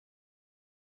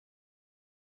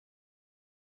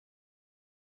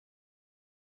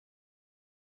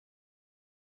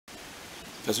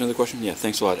That's another question? Yeah,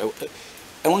 thanks a lot.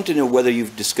 I wanted to know whether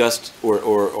you've discussed or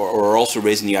are also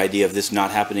raising the idea of this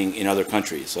not happening in other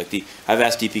countries. Like I've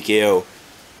asked DPKO,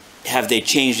 have they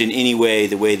changed in any way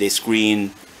the way they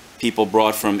screen people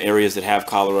brought from areas that have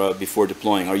cholera before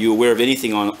deploying? Are you aware of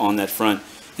anything on that front?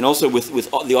 And also with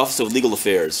the Office of Legal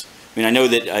Affairs. I mean, I know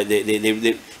that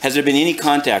has there been any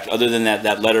contact other than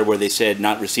that letter where they said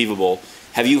not receivable?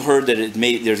 Have you heard that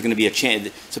there's going to be a chance?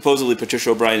 Supposedly,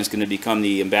 Patricia O'Brien is going to become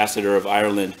the ambassador of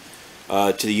Ireland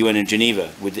to the UN in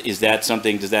Geneva. Is that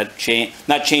something? Does that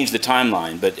not change the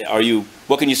timeline? But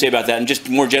what can you say about that? And just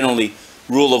more generally,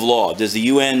 rule of law. Does the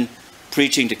UN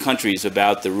preaching to countries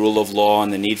about the rule of law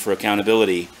and the need for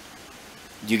accountability?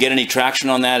 Do you get any traction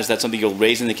on that? Is that something you'll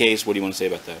raise in the case? What do you want to say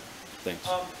about that? Thanks.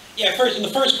 Yeah, in the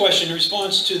first question, in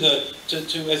response to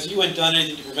has the UN done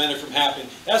anything to prevent it from happening?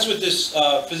 That's what this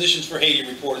Physicians for Haiti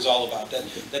report is all about.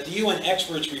 That the UN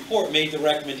experts report made the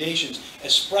recommendations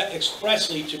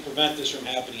expressly to prevent this from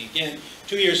happening again.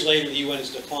 2 years later, the UN has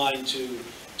declined to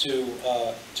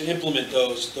implement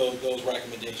those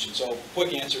recommendations. So,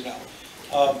 quick answer,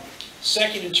 no.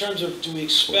 Second, in terms of do we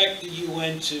expect the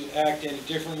UN to act any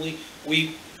differently,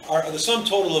 the sum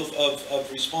total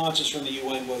of responses from the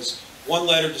UN was one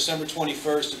letter, December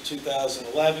 21st of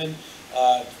 2011,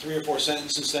 3 or 4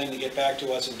 sentences saying to get back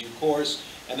to us in due course,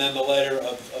 and then the letter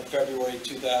of February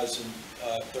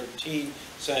 2013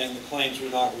 saying the claims were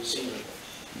not receivable.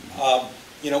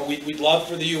 We'd love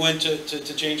for the UN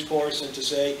to change course and to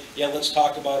say, yeah, let's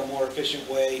talk about a more efficient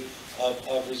way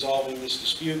of resolving this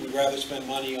dispute. We'd rather spend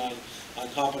money on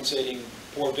compensating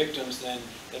poor victims than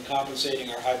compensating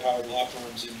our high-powered law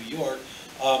firms in New York.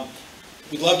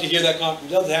 We'd love to hear that.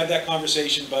 We'd love to have that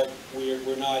conversation, but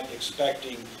we're not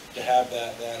expecting to have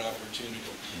that opportunity.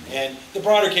 And the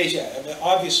broader case, yeah, I mean,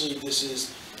 obviously this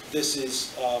is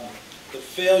the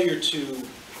failure to.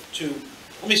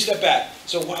 Let me step back.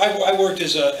 So I worked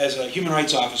as a human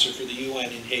rights officer for the UN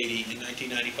in Haiti in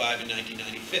 1995 and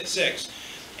 1996.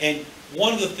 And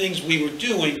one of the things we were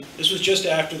doing, this was just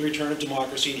after the return of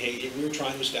democracy in Haiti, and we were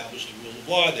trying to establish the rule of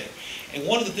law there. And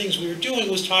one of the things we were doing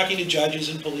was talking to judges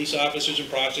and police officers and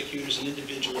prosecutors and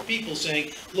individual people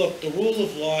saying, look, the rule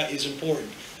of law is important.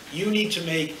 You need to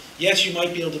make, yes, you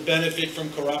might be able to benefit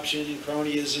from corruption and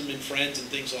cronyism and friends and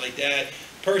things like that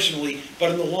personally,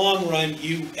 but in the long run,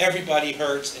 everybody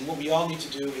hurts, and what we all need to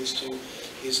do is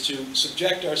to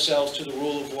subject ourselves to the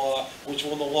rule of law, which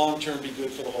will in the long term be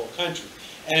good for the whole country.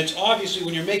 And it's obviously,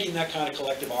 when you're making that kind of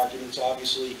collective argument, it's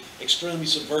obviously extremely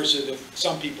subversive if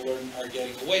some people are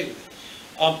getting away with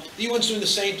it. The UN's doing the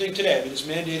same thing today. I mean, its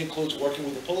mandate includes working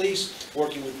with the police,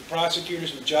 working with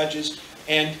prosecutors and judges.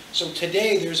 And so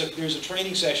today there's a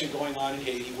training session going on in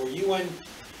Haiti where UN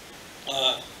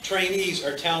trainees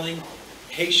are telling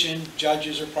Haitian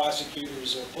judges or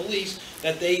prosecutors or police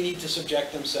that they need to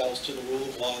subject themselves to the rule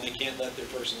of law and they can't let their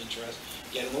personal interest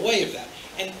get in the way of that.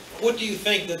 And what do you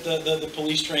think that the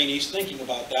police trainees thinking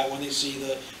about that when they see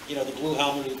the blue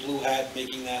helmet or the blue hat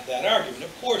making that argument?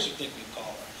 Of course they're thinking of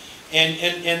cholera.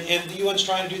 And the UN's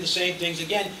trying to do the same things.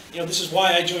 Again, this is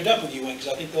why I joined up with the UN,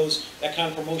 because I think that kind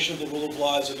of promotion of the rule of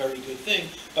law is a very good thing.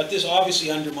 But this obviously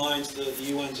undermines the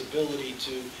UN's ability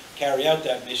to carry out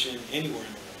that mission anywhere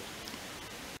in the world.